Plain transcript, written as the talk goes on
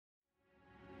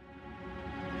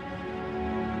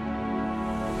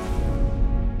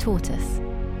Tortoise.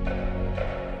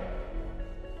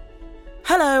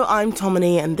 Hello, I'm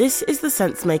Tomini, and this is the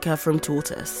Sensemaker from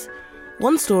Tortoise.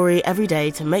 One story every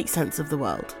day to make sense of the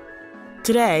world.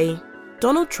 Today,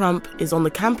 Donald Trump is on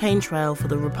the campaign trail for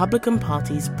the Republican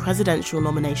Party's presidential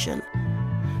nomination.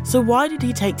 So why did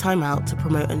he take time out to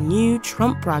promote a new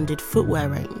Trump-branded footwear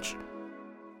range?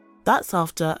 That's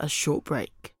after a short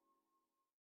break.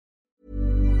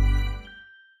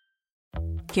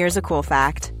 Here's a cool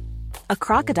fact. A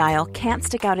crocodile can't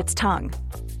stick out its tongue.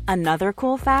 Another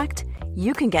cool fact,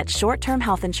 you can get short-term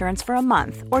health insurance for a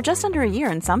month or just under a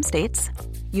year in some states.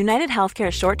 United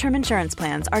Healthcare short-term insurance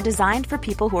plans are designed for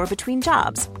people who are between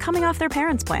jobs, coming off their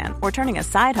parents' plan, or turning a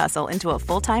side hustle into a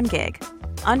full-time gig.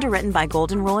 Underwritten by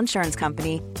Golden Rule Insurance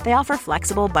Company, they offer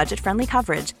flexible, budget-friendly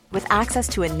coverage with access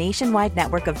to a nationwide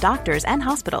network of doctors and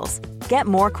hospitals. Get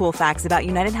more cool facts about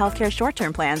United Healthcare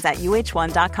short-term plans at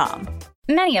uh1.com.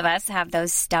 Many of us have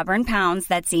those stubborn pounds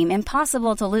that seem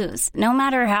impossible to lose, no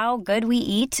matter how good we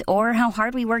eat or how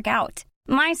hard we work out.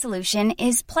 My solution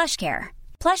is PlushCare.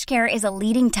 PlushCare is a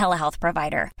leading telehealth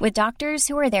provider with doctors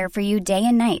who are there for you day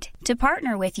and night to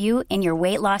partner with you in your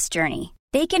weight loss journey.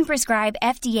 They can prescribe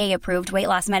FDA-approved weight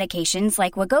loss medications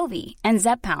like Wegovy and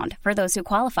Zepbound for those who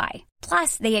qualify.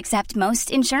 Plus, they accept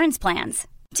most insurance plans.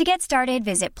 To get started,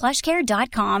 visit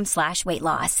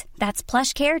plushcare.com/weightloss. That's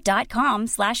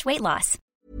plushcare.com/weightloss.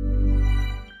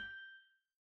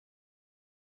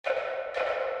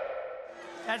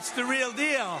 That's the real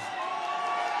deal.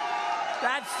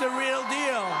 That's the real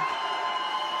deal.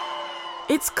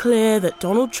 It's clear that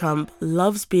Donald Trump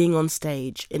loves being on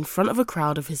stage in front of a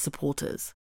crowd of his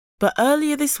supporters. But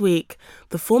earlier this week,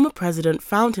 the former president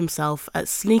found himself at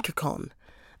SneakerCon,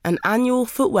 an annual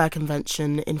footwear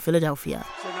convention in Philadelphia.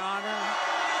 It's an honor.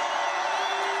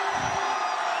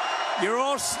 You're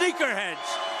all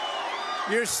sneakerheads.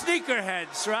 You're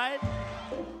sneakerheads, right?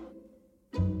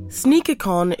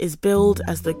 SneakerCon is billed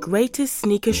as the greatest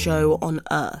sneaker show on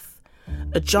earth.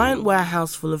 A giant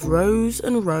warehouse full of rows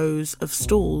and rows of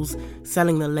stalls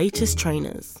selling the latest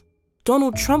trainers.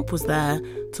 Donald Trump was there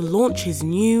to launch his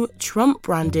new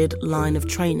Trump-branded line of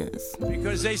trainers.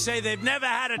 Because they say they've never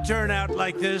had a turnout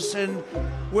like this, and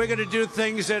we're going to do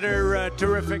things that are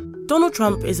terrific. Donald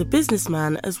Trump is a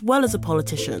businessman as well as a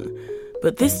politician,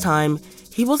 but this time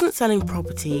he wasn't selling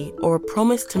property or a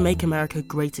promise to make America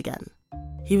great again.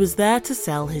 He was there to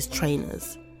sell his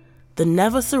trainers, the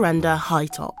Never Surrender high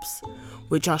tops,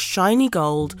 which are shiny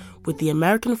gold with the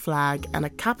American flag and a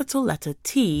capital letter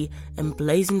T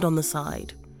emblazoned on the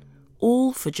side,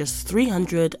 all for just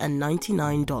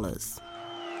 $399.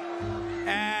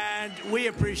 And we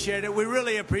appreciate it. We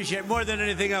really appreciate it. More than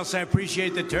anything else, I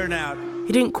appreciate the turnout.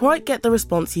 He didn't quite get the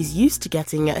response he's used to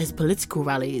getting at his political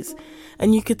rallies,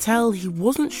 and you could tell he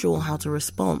wasn't sure how to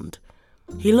respond.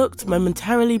 He looked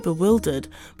momentarily bewildered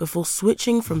before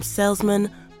switching from salesman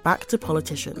back to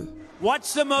politician.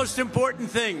 What's the most important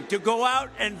thing? To go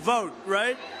out and vote,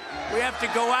 right? We have to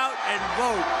go out and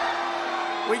vote.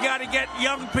 We got to get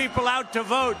young people out to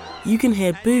vote. You can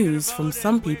hear boos from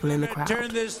some people in the crowd.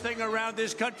 Turn this thing around.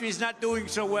 This country's not doing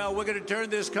so well. We're going to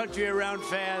turn this country around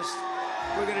fast.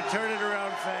 We're going to turn it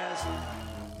around fast.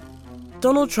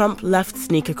 Donald Trump left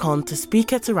SneakerCon to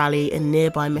speak at a rally in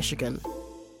nearby Michigan.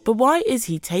 But why is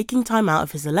he taking time out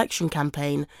of his election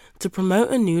campaign to promote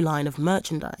a new line of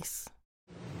merchandise?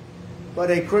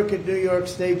 But a crooked New York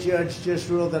State judge just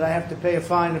ruled that I have to pay a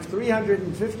fine of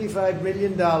 $355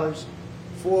 million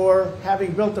for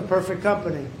having built a perfect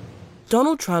company.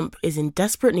 Donald Trump is in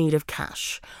desperate need of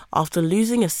cash after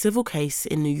losing a civil case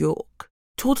in New York.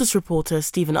 Tortoise reporter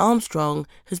Stephen Armstrong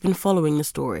has been following the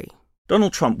story.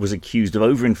 Donald Trump was accused of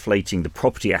overinflating the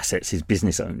property assets his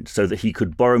business owned so that he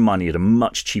could borrow money at a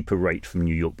much cheaper rate from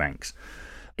New York banks.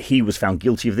 He was found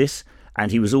guilty of this,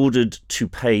 and he was ordered to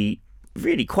pay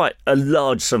really quite a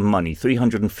large sum of money,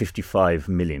 $355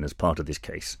 million, as part of this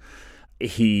case.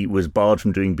 He was barred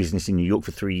from doing business in New York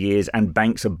for 3 years, and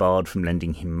banks are barred from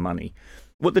lending him money.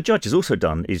 What the judge has also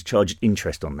done is charged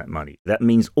interest on that money. That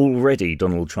means already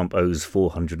Donald Trump owes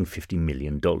 $450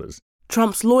 million.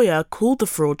 Trump's lawyer called the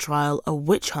fraud trial a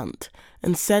witch hunt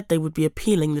and said they would be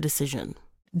appealing the decision.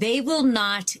 They will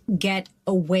not get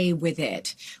away with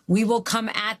it. We will come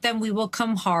at them, we will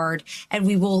come hard, and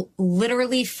we will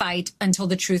literally fight until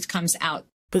the truth comes out.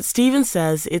 But Stephen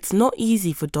says it's not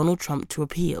easy for Donald Trump to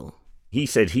appeal. He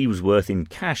said he was worth in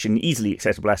cash and easily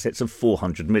accessible assets of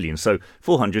 $400 million. So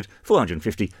 400,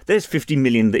 450, there's $50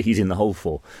 million that he's in the hole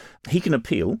for. He can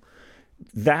appeal.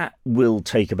 That will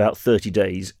take about 30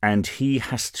 days, and he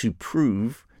has to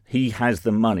prove he has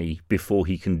the money before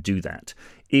he can do that.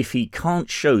 If he can't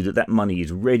show that that money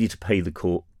is ready to pay the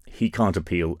court, he can't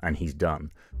appeal, and he's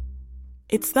done.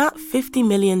 It's that $50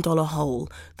 million hole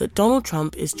that Donald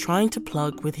Trump is trying to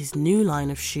plug with his new line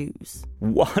of shoes.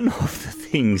 One of the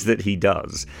things that he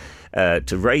does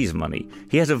to raise money,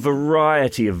 he has a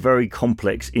variety of very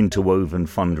complex interwoven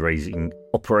fundraising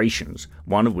operations,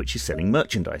 one of which is selling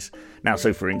merchandise. Now,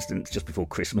 so for instance, just before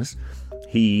Christmas,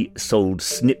 he sold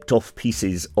snipped off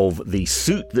pieces of the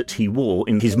suit that he wore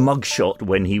in his mugshot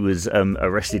when he was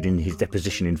arrested in his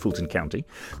deposition in Fulton County.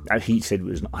 He said it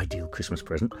was an ideal Christmas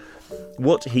present.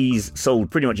 What he's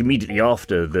sold pretty much immediately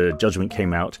after the judgment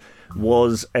came out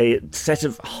was a set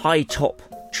of high-top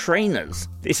trainers.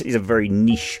 This is a very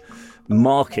niche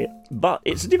market, but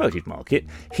it's a devoted market.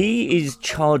 He is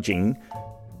charging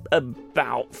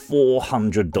about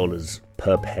 $400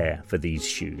 per pair for these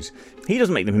shoes. He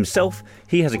doesn't make them himself.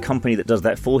 He has a company that does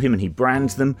that for him and he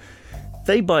brands them.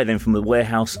 They buy them from the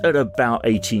warehouse at about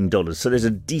 $18. So there's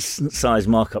a decent sized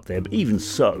markup there. But even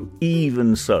so,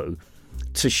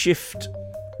 to shift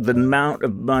the amount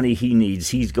of money he needs,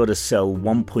 he's got to sell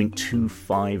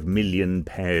 1.25 million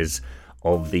pairs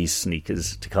of these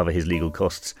sneakers to cover his legal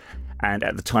costs. And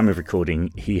at the time of recording,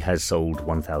 he has sold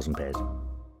 1,000 pairs.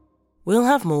 We'll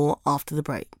have more after the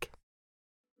break.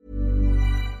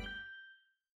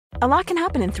 A lot can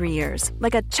happen in 3 years,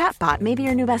 like a chatbot may be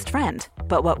your new best friend.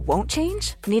 But what won't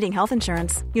change? Needing health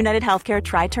insurance. United Healthcare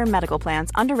Tri-Term Medical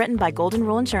Plans, underwritten by Golden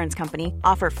Rule Insurance Company,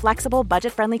 offer flexible,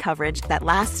 budget-friendly coverage that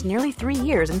lasts nearly 3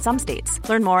 years in some states.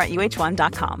 Learn more at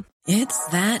uh1.com. It's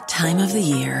that time of the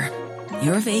year.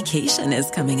 Your vacation is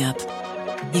coming up.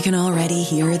 You can already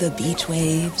hear the beach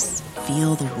waves,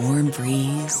 feel the warm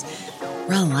breeze,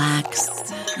 relax,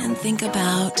 and think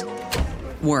about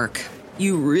work.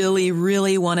 You really,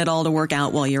 really want it all to work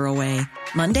out while you're away.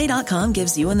 Monday.com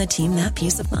gives you and the team that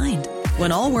peace of mind.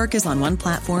 When all work is on one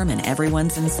platform and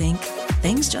everyone's in sync,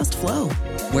 things just flow.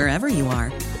 Wherever you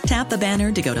are, tap the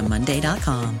banner to go to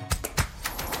Monday.com.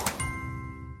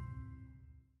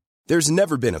 There's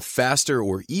never been a faster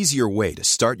or easier way to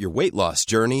start your weight loss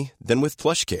journey than with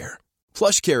PlushCare.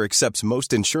 PlushCare accepts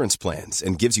most insurance plans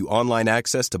and gives you online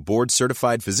access to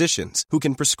board-certified physicians who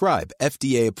can prescribe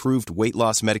FDA-approved weight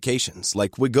loss medications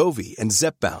like Wegovy and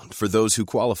Zepbound for those who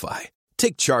qualify.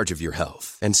 Take charge of your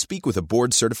health and speak with a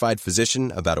board-certified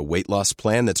physician about a weight loss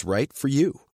plan that's right for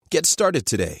you. Get started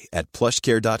today at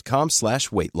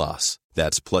plushcare.com/weight loss.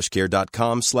 That's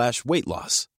plushcare.com/weight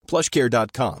loss.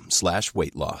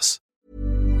 plushcare.com/weight loss.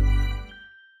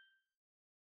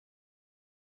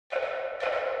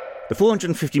 The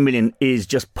 $450 million is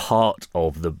just part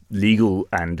of the legal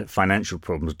and financial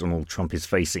problems Donald Trump is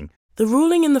facing. The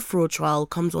ruling in the fraud trial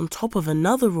comes on top of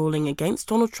another ruling against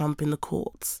Donald Trump in the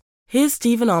courts. Here's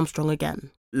Stephen Armstrong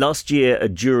again. Last year, a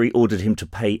jury ordered him to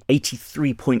pay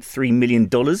 $83.3 million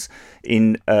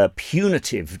in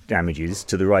punitive damages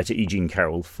to the writer E. Jean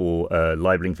Carroll for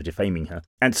libeling, for defaming her.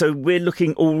 And so we're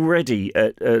looking already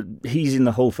at he's in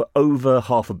the hole for over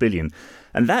 $500 million.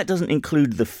 And that doesn't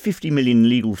include the $50 million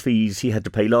legal fees he had to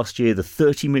pay last year, the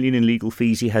 $30 million in legal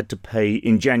fees he had to pay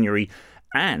in January,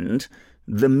 and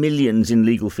the millions in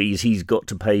legal fees he's got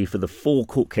to pay for the 4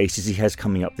 court cases he has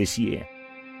coming up this year.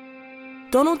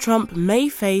 Donald Trump may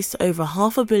face over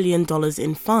 $500 million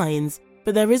in fines,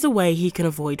 but there is a way he can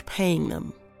avoid paying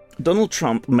them. Donald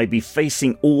Trump may be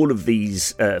facing all of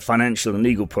these financial and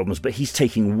legal problems, but he's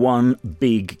taking one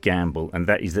big gamble, and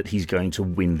that is that he's going to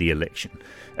win the election.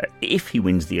 If he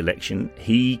wins the election,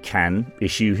 he can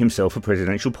issue himself a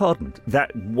presidential pardon.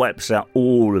 That wipes out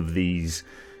all of these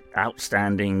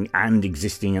outstanding and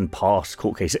existing and past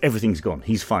court cases. Everything's gone.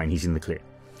 He's fine. He's in the clear.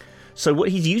 So what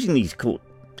he's using these court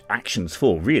actions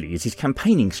for, really, is his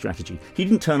campaigning strategy. He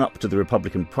didn't turn up to the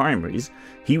Republican primaries.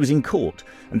 He was in court.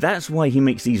 And that's why he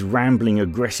makes these rambling,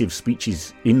 aggressive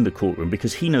speeches in the courtroom,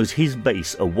 because he knows his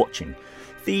base are watching.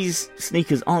 These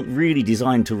sneakers aren't really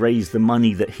designed to raise the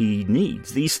money that he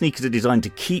needs. These sneakers are designed to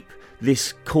keep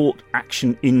this court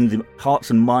action in the hearts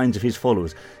and minds of his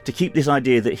followers, to keep this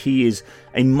idea that he is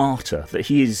a martyr, that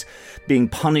he is being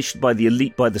punished by the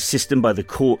elite, by the system, by the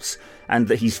courts, and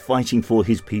that he's fighting for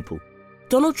his people.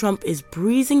 Donald Trump is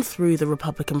breezing through the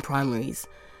Republican primaries,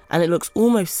 and it looks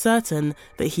almost certain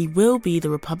that he will be the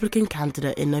Republican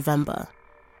candidate in November.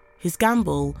 His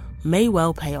gamble may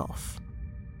well pay off.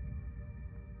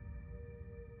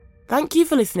 Thank you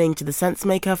for listening to The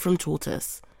Sensemaker from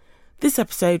Tortoise. This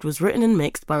episode was written and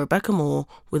mixed by Rebecca Moore,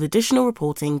 with additional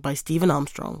reporting by Stephen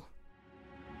Armstrong.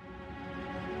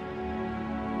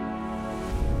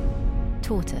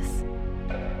 Tortoise.